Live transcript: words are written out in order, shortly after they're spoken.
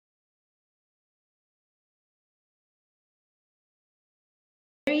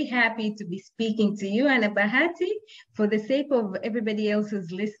very happy to be speaking to you, Annabahati. For the sake of everybody else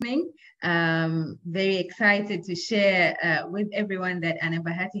who's listening, very excited to share with everyone that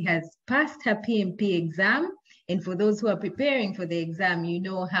Annabahati has passed her PMP exam. And for those who are preparing for the exam, you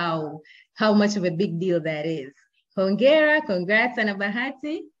know how much of a big deal that is. Hongera, congrats,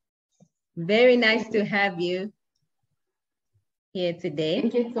 Annabahati. Very nice to have you here today.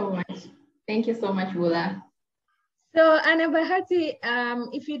 Thank you so much. Thank you so much, Wula. So Annabahati,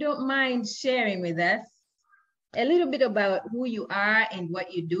 if you don't mind sharing with us a little bit about who you are and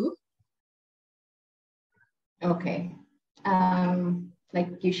what you do. Okay.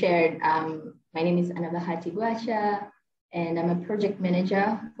 Like you shared, my name is Annabahati Gwacha, and I'm a project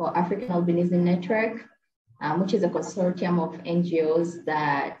manager for African Albinism Network, which is a consortium of NGOs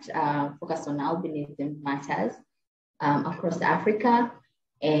that focus on albinism matters across Africa.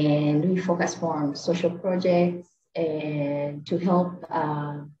 And we focus on social projects and to help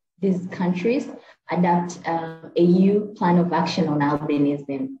these countries adapt a EU plan of action on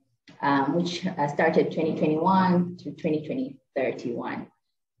albinism, which started 2021 to 2031.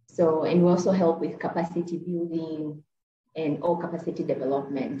 So, and we also help with capacity building and all capacity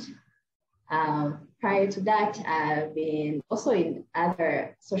development. Prior to that, I've been also in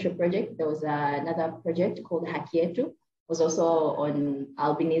other social projects. There was another project called HEBO, was also on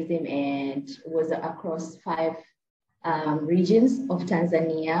albinism and was across 5 regions of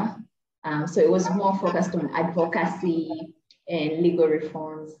Tanzania. So it was more focused on advocacy and legal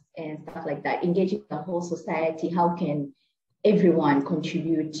reforms and stuff like that, engaging the whole society. How can everyone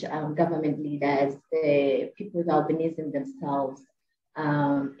contribute, government leaders, the people with albinism themselves,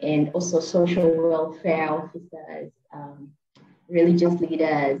 and also social welfare officers, religious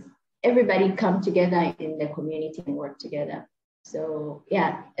leaders, everybody come together in the community and work together. So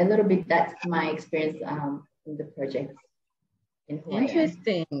yeah, a little bit, that's my experience in the project.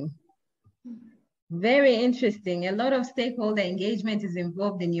 Interesting. Very interesting. A lot of stakeholder engagement is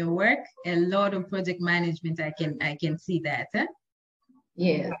involved in your work. A lot of project management. I can see that. Huh?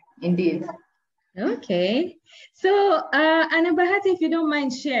 Yeah, indeed. Okay. So Annabahati, if you don't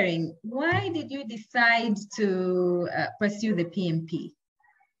mind sharing, why did you decide to pursue the PMP?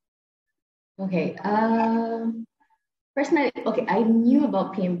 Okay. Personally, okay, I knew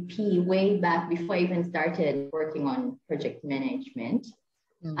about PMP way back before I even started working on project management.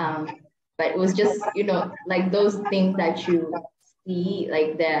 But it was just, you know, like those things that you see,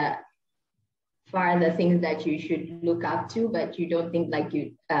 like the farther things that you should look up to, but you don't think like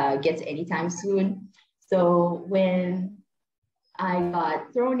you get anytime soon. So when I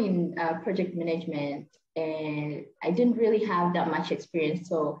got thrown in project management, and I didn't really have that much experience.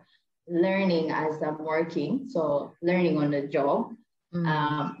 So learning as I'm working, so learning on the job.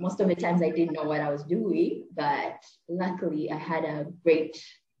 Most of the times I didn't know what I was doing, but luckily I had a great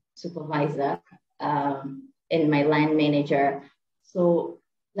supervisor and my line manager. So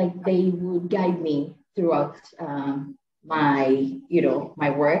like they would guide me throughout my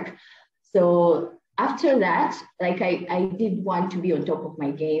work. So after that, like I did want to be on top of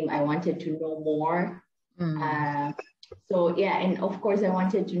my game. I wanted to know more. So yeah, and of course I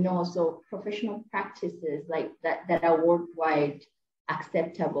wanted to know, so professional practices like that are worldwide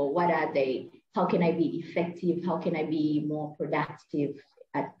acceptable. What are they? How can I be effective? How can I be more productive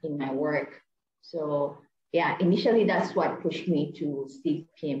in my work? So yeah, initially that's what pushed me to seek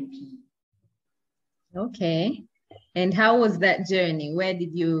PMP. Okay. And how was that journey? Where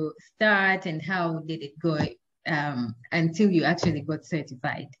did you start and how did it go until you actually got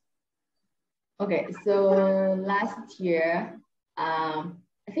certified? Okay, so last year, I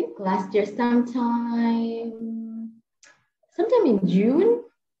think last year sometime in June,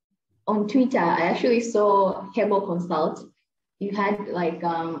 on Twitter, I actually saw HEBO Consult. You had like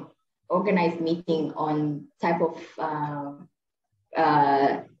organized meeting on type of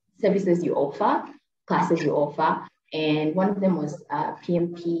services you offer, classes you offer. And one of them was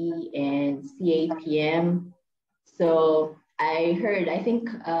PMP and CAPM. So I heard, I think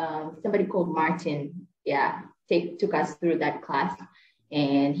somebody called Martin, took us through that class.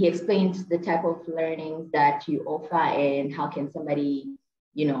 And he explained the type of learning that you offer and how can somebody,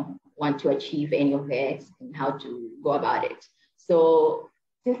 want to achieve any of it and how to go about it. So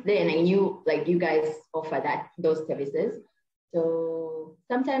since then I knew like you guys offer those services. So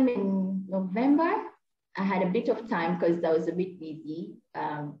sometime in November, I had a bit of time because I was a bit busy.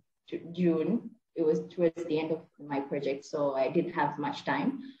 June, it was towards the end of my project, so I didn't have much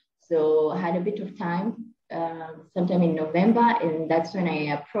time. So I had a bit of time sometime in November, and that's when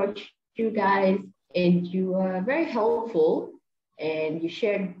I approached you guys, and you were very helpful, and you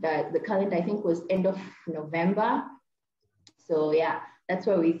shared the calendar, I think was end of November. So yeah, that's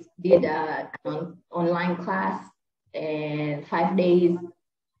why we did an online class and 5 days.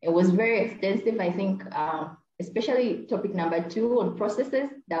 It was very extensive. I think, especially topic number 2 on processes,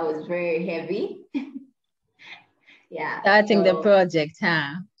 that was very heavy. Yeah. Starting the project,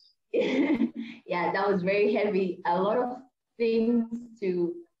 huh? Yeah, that was very heavy. A lot of things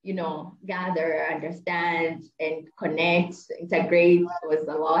to, gather, understand, and connect, integrate was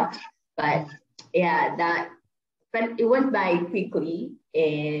a lot. But yeah, but it went by quickly,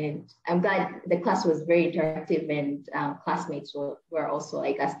 and I'm glad the class was very interactive, and classmates were also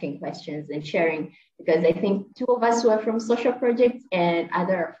like asking questions and sharing, because I think 2 of us were from social projects and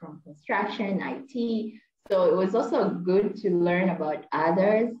other from construction, IT. So it was also good to learn about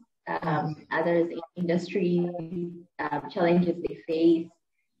others in industry, challenges they face,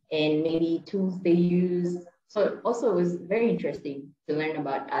 and maybe tools they use. So also it was very interesting to learn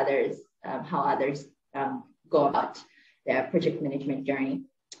about others, how others go about their project management journey.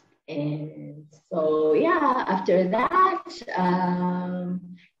 And so, yeah, after that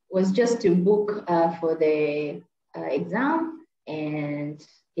was just to book for the exam. And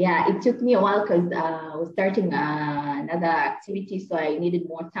yeah, it took me a while because I was starting another activity, so I needed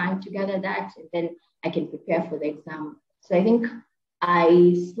more time to gather that, and then I can prepare for the exam. So I think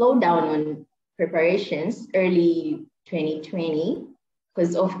I slowed down on preparations early 2020,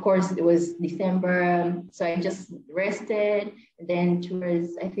 because of course it was December, so I just rested. And then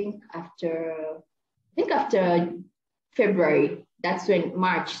towards, I think after February, that's when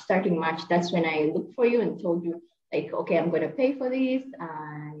starting March, that's when I looked for you and told you, like, okay, I'm going to pay for this.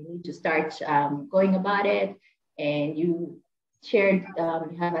 You need to start going about it. And you shared,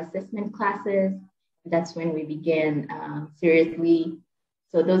 you have assessment classes. That's when we began seriously.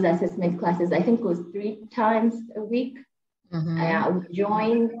 So those assessment classes, I think it was 3 times a week. I would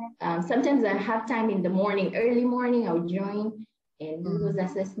join. Sometimes I have time in the morning, early morning, I would join and do those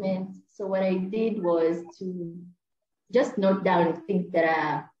assessments. So what I did was to just note down things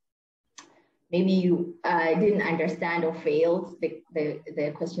that maybe I didn't understand or failed,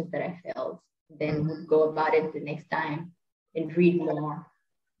 the questions that I failed. Then would go about it the next time and read more.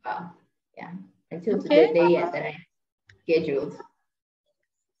 Until the day that I scheduled.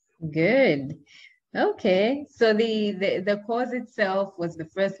 Good. Okay, so the course itself was the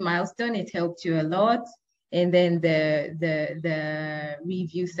first milestone. It helped you a lot, and then the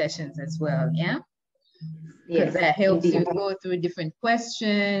review sessions as well. Yeah, because that helps you go through different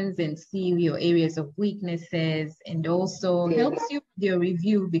questions and see your areas of weaknesses, and also helps you with your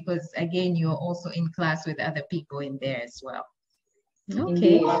review, because again, you're also in class with other people in there as well.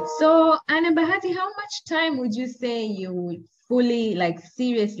 Okay, so Annabahati, how much time would you say you would fully, like,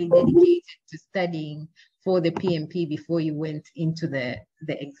 seriously dedicated to studying for the PMP before you went into the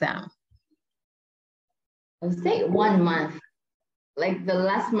exam? I would say 1 month. Like the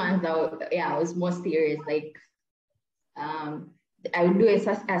last month, I was more serious. Like I would do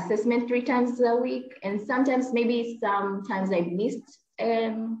assessment 3 times a week, and sometimes I missed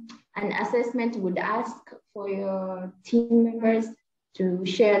an assessment. Would ask for your team members to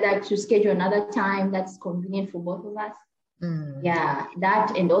share that, to schedule another time that's convenient for both of us. Yeah,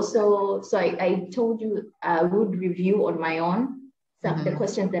 that, and also, so I told you I would review on my own some of the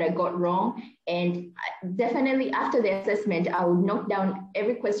questions that I got wrong, and definitely after the assessment, I would note down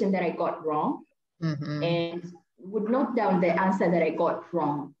every question that I got wrong, and would note down the answer that I got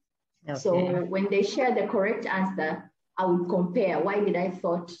wrong. Okay. So when they share the correct answer, I would compare, why did I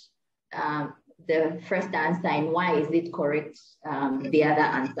thought the first answer and why is it correct, the other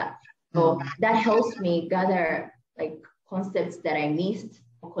answer. So that helps me gather like concepts that I missed,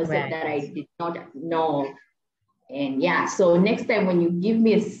 concepts that I did not know. And yeah, so next time when you give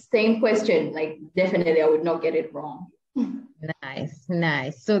me a same question, like definitely I would not get it wrong.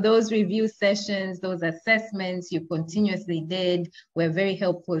 Nice. So those review sessions, those assessments you continuously did were very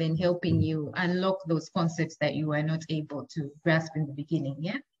helpful in helping you unlock those concepts that you were not able to grasp in the beginning,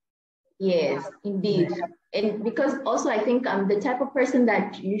 yeah? Yes, indeed. And because also I think I'm the type of person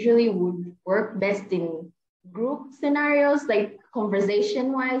that usually would work best in group scenarios, like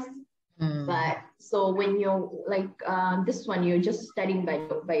conversation-wise. But so when you're like this one, you're just studying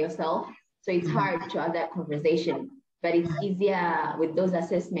by yourself. So it's hard to have that conversation, but it's easier with those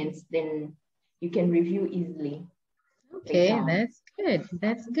assessments, then you can review easily. Okay,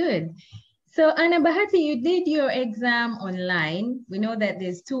 that's good. So Annabahati, you did your exam online. We know that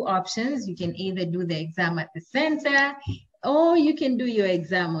there's 2 options. You can either do the exam at the center, or you can do your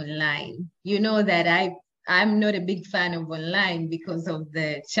exam online. You know that I'm not a big fan of online because of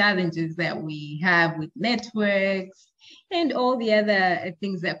the challenges that we have with networks and all the other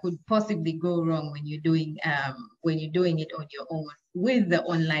things that could possibly go wrong when you're doing it on your own with the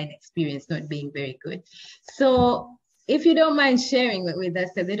online experience not being very good. So if you don't mind sharing with us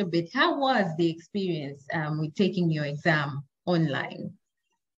a little bit, how was the experience with taking your exam online?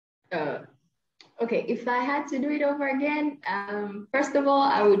 Okay, if I had to do it over again, first of all,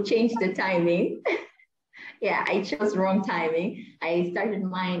 I would change the timing. Yeah, I chose wrong timing. I started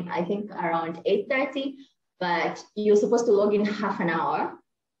mine, I think, around 8:30, but you're supposed to log in half an hour.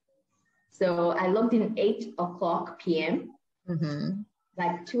 So I logged in 8:00 p.m.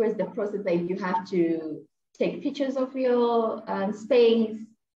 Like towards the process, like you have to take pictures of your space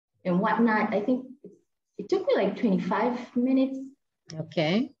and whatnot. I think it took me like 25 minutes.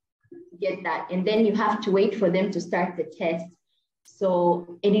 Okay. To get that, and then you have to wait for them to start the test.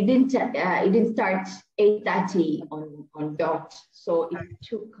 So it didn't start 8:30 on dot. So it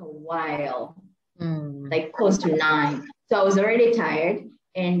took a while, like close to 9. So I was already tired,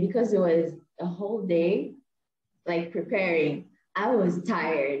 and because it was a whole day, like preparing, I was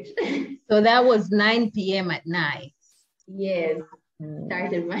tired. So that was 9 p.m. at night. Yes,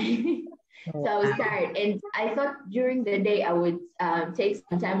 started my. So I was tired, and I thought during the day I would take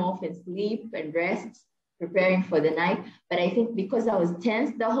some time off and sleep and rest, preparing for the night. But I think because I was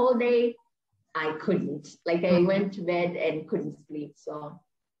tense the whole day, I couldn't. Like I went to bed and couldn't sleep. So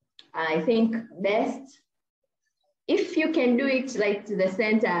I think best if you can do it like to the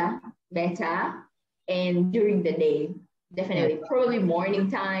center better, and during the day, definitely probably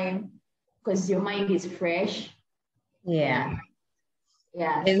morning time because your mind is fresh. Yeah.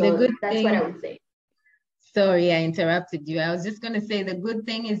 And So that's what I would say. Sorry, I interrupted you. I was just going to say the good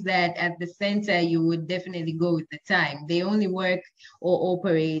thing is that at the center, you would definitely go with the time. They only work or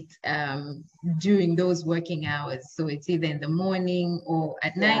operate during those working hours. So it's either in the morning or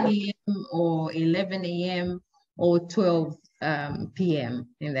at 9 a.m. or 11 a.m. or 12 p.m.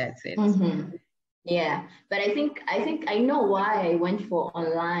 in that sense. Yeah, but I think I know why I went for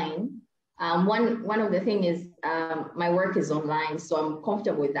online. One of the things is my work is online, so I'm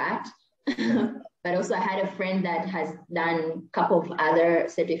comfortable with that. But also I had a friend that has done a couple of other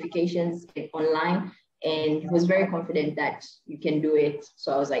certifications online and was very confident that you can do it.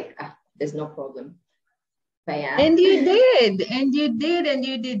 So I was like, there's no problem. But yeah. And you did, and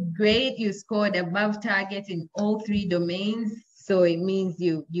you did great. You scored above target in all 3 domains. So it means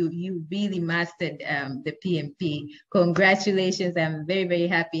you really mastered the PMP. Congratulations. I'm very, very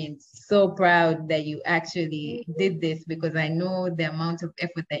happy and so proud that you actually did this because I know the amount of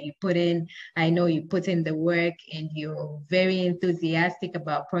effort that you put in. I know you put in the work and you're very enthusiastic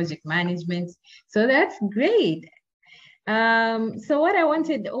about project management. So that's great. So what I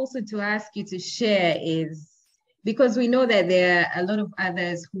wanted also to ask you to share is, because we know that there are a lot of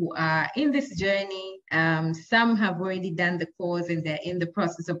others who are in this journey. Some have already done the course and they're in the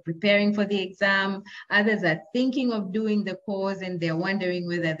process of preparing for the exam. Others are thinking of doing the course and they're wondering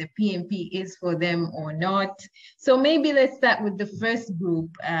whether the PMP is for them or not. So maybe let's start with the first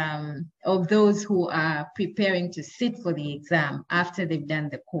group of those who are preparing to sit for the exam after they've done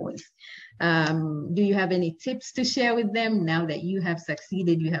the course. Do you have any tips to share with them now that you have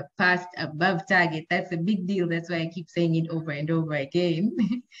succeeded, you have passed above target? That's a big deal. That's why I keep saying it over and over again.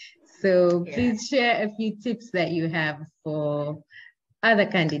 So please share a few tips that you have for other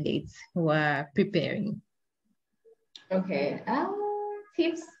candidates who are preparing. Okay,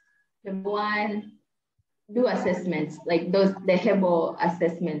 tips. Number 1, do assessments, like the HEBO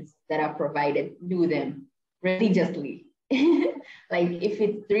assessments that are provided, do them religiously. Like if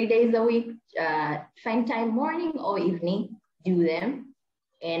it's 3 days a week, find time morning or evening, do them.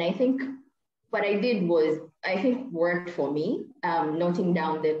 And I think what I did was, I think worked for me, noting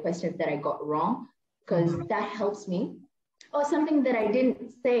down the questions that I got wrong, because that helps me. Or something that I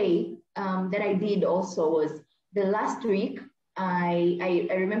didn't say that I did also was the last week, I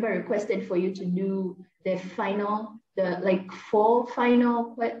remember requested for you to do the final, the 4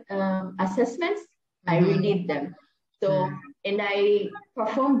 final assessments. I redid them. So, and I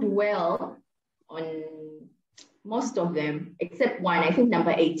performed well on most of them, except one. I think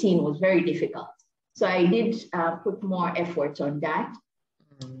number 18 was very difficult. So I did put more effort on that.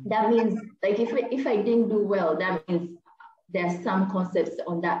 That means, like, if I didn't do well, that means there's some concepts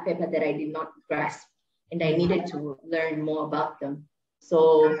on that paper that I did not grasp, and I needed to learn more about them.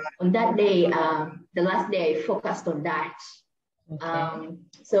 So on that day, the last day, I focused on that. Okay.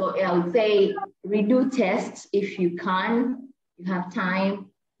 So I would say redo tests if you can. You have time,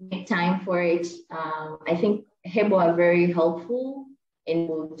 make time for it. I think HEBO are very helpful and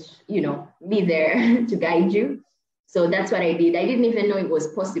would, be there to guide you. So that's what I did. I didn't even know it was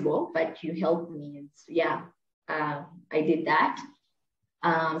possible, but you helped me. And yeah, I did that.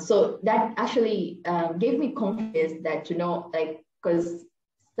 So that actually gave me confidence that to know, like, because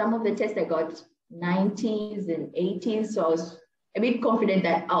some of the tests I got 90s and 80s, so I was a bit confident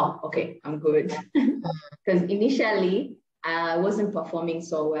that, oh, okay, I'm good. Because initially I wasn't performing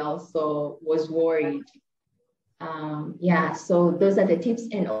so well, so was worried. Yeah, so those are the tips.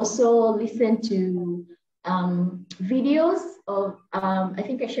 And also listen to videos of, I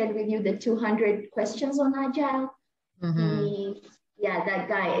think I shared with you the 200 questions on Agile. Yeah, that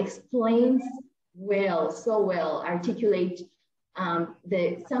guy explains well, so well, articulate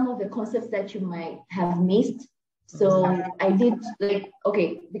some of the concepts that you might have missed. So I did like,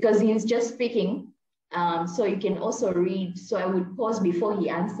 okay, because he's just speaking, so you can also read. So I would pause before he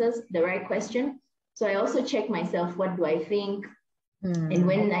answers the right question. So I also check myself, what do I think? And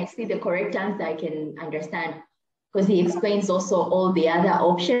when I see the correct answer, I can understand, because he explains also all the other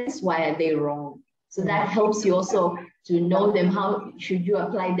options, why are they wrong? So that helps you also to know them, how should you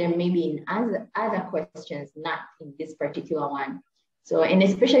apply them maybe in other questions, not in this particular one. So, and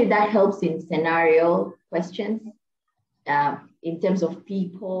especially that helps in scenario questions, in terms of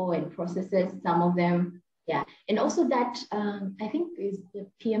people and processes, some of them, yeah. And also that, I think is the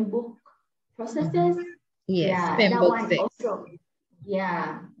PM book processes. Yes, yeah, PM that book one 6. also,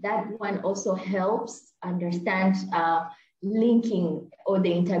 yeah, that one also helps understand linking or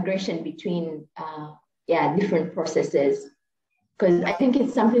the integration between different processes. Because I think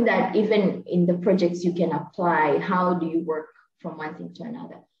it's something that even in the projects you can apply. How do you work from one thing to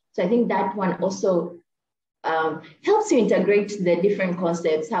another? So I think that one also helps you integrate the different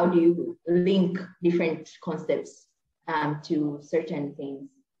concepts. How do you link different concepts to certain things?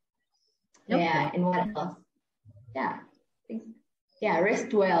 Okay. Yeah, and what else? Yeah,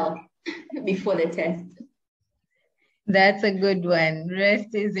 rest well before the test. That's a good one.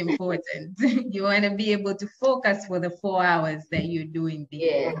 Rest is important. You want to be able to focus for the 4 hours that you're doing the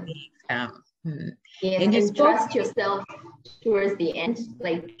exam. Yes, and trust yourself towards the end.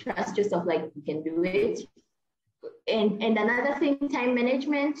 Like, trust yourself, like you can do it. And another thing, time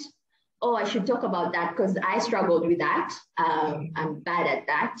management. Oh, I should talk about that because I struggled with that. I'm bad at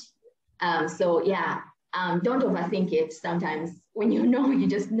that. So yeah, don't overthink it. Sometimes when you know, you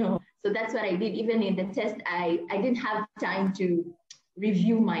just know. So that's what I did. Even in the test, I didn't have time to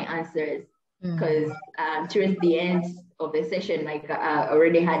review my answers because towards the end of the session, like I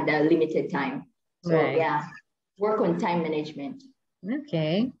already had a limited time. So yeah, work on time management.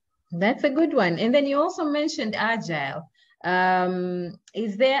 Okay, that's a good one. And then you also mentioned Agile.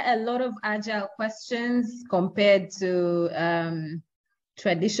 Is there a lot of Agile questions compared to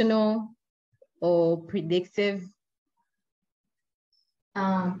traditional or predictive?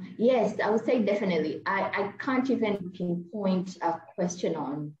 Yes, I would say definitely. I can't even pinpoint a question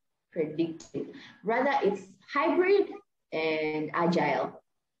on predictive. Rather, it's hybrid and Agile.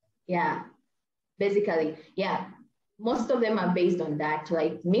 Yeah, basically, yeah. Most of them are based on that,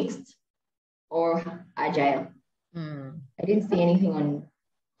 like mixed or Agile. I didn't see anything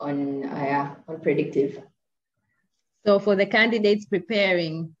on predictive. So for the candidates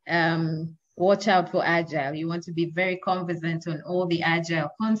preparing, watch out for Agile. You want to be very conversant on all the Agile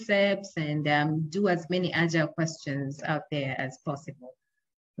concepts and do as many Agile questions out there as possible.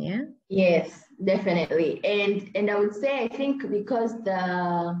 Yeah. Yes, definitely. And I would say, I think because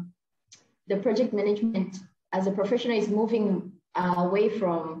the project management as a professional is moving away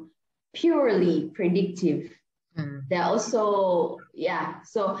from purely predictive. There are also,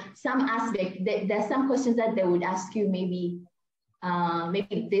 so some aspect, there's some questions that they would ask you, maybe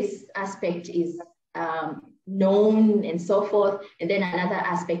this aspect is known and so forth, and then another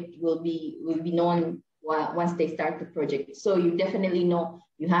aspect will be known once they start the project. So you definitely know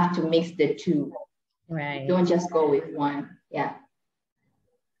you have to mix the two. Right. Don't just go with one. Yeah.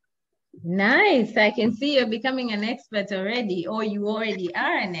 Nice. I can see you're becoming an expert already, or you already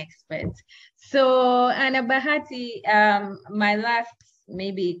are an expert. So Annabahati, my last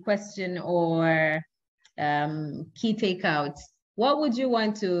maybe question or key takeouts. What would you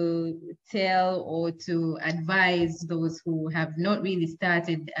want to tell or to advise those who have not really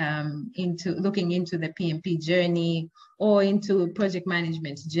started into looking into the PMP journey or into project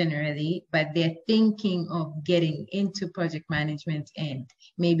management generally, but they're thinking of getting into project management and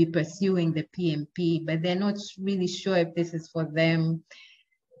maybe pursuing the PMP, but they're not really sure if this is for them?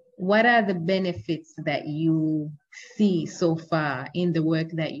 What are the benefits that you see so far in the work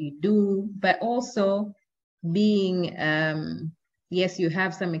that you do, but also being, yes, you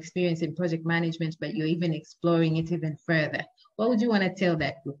have some experience in project management, but you're even exploring it even further. What would you want to tell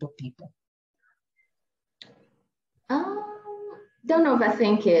that group of people? Don't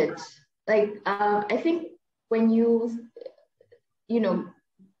overthink it. Like, I think when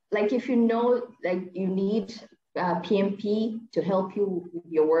like if you know, like you need PMP to help you with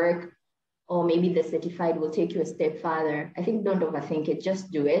your work, or maybe the certified will take you a step further, I think don't overthink it,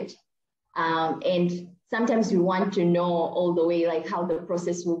 just do it. And sometimes you want to know all the way, like how the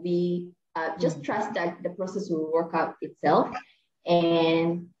process will be. Just trust that the process will work out itself.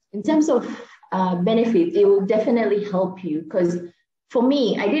 And in terms of benefits, it will definitely help you, because for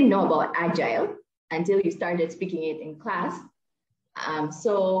me, I didn't know about Agile until you started speaking it in class.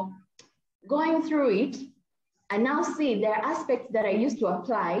 So going through it, I now see there are aspects that I used to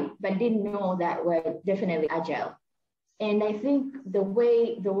apply, but didn't know that were definitely Agile. And I think the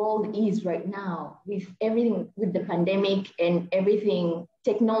way the world is right now, with everything, with the pandemic and everything,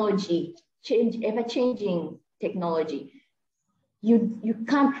 technology, ever-changing technology, you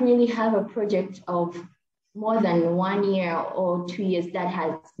can't really have a project of more than 1 year or 2 years that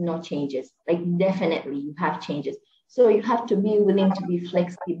has no changes. Like definitely you have changes. So you have to be willing to be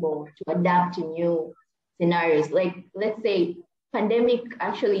flexible, to adapt to new scenarios. Like let's say pandemic,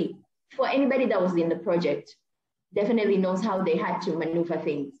 actually, for anybody that was in the project, definitely knows how they had to maneuver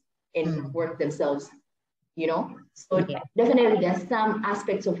things and work themselves, So definitely there's some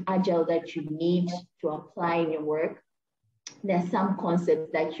aspects of Agile that you need to apply in your work. There's some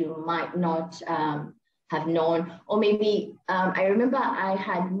concepts that you might not have known, or maybe I remember I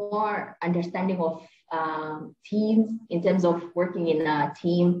had more understanding of teams in terms of working in a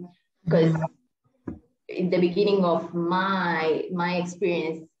team, because in the beginning of my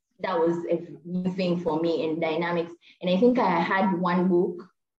experience, that was a new thing for me in dynamics. And I think I had one book,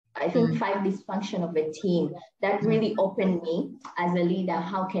 I think 5 Dysfunction of a Team, that really opened me as a leader.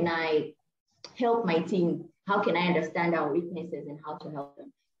 How can I help my team? How can I understand our weaknesses and how to help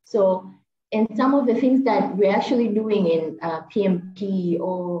them? So, and some of the things that we're actually doing in PMP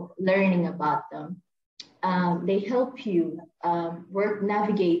or learning about them, they help you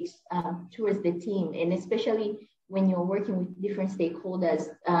navigate towards the team. And especially when you're working with different stakeholders,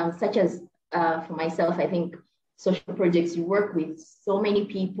 such as for myself, I think social projects, you work with so many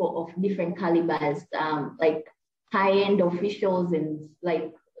people of different calibers, like high-end officials and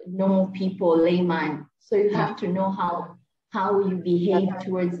like normal people, layman. So you have to know how you behave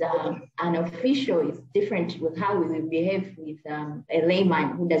towards an official is different with how you behave with a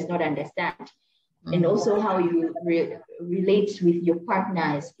layman who does not understand. And also how you relate with your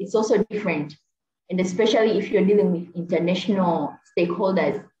partners, it's also different. And especially if you're dealing with international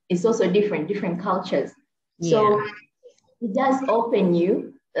stakeholders, it's also different cultures. Yeah. So it does open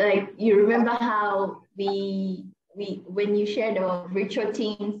you. Like you remember how when you shared our virtual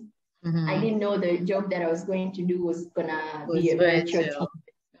teams, I didn't know the job that I was going to do was gonna be a virtual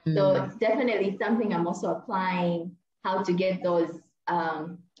team. So definitely something I'm also applying, how to get those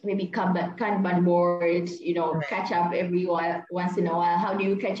maybe Kanban boards, catch up once in a while. How do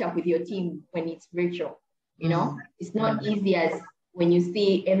you catch up with your team when it's virtual? It's not easy as when you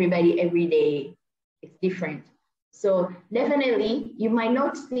see everybody every day. It's different. So definitely you might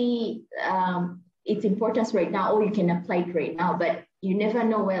not see its importance right now, or you can apply it right now, but you never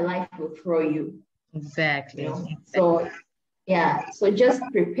know where life will throw you. Exactly. So yeah, so just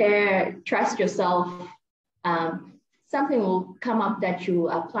prepare, trust yourself. Something will come up that you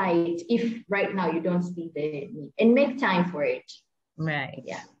apply it if right now you don't see the need, and make time for it. Right.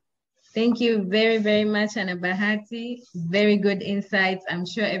 Yeah. Thank you very, very much, Annabahati. Very good insights. I'm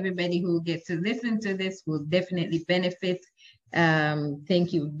sure everybody who will get to listen to this will definitely benefit.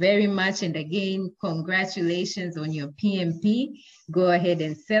 Thank you very much. And again, congratulations on your PMP. Go ahead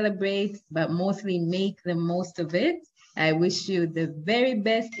and celebrate, but mostly make the most of it. I wish you the very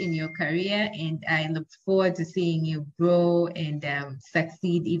best in your career, and I look forward to seeing you grow and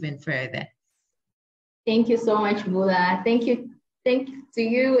succeed even further. Thank you so much, Bula. Thank you to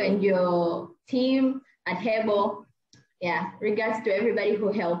you and your team at HEBO. Yeah, regards to everybody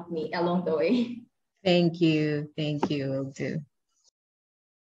who helped me along the way. Thank you. Thank you, will do.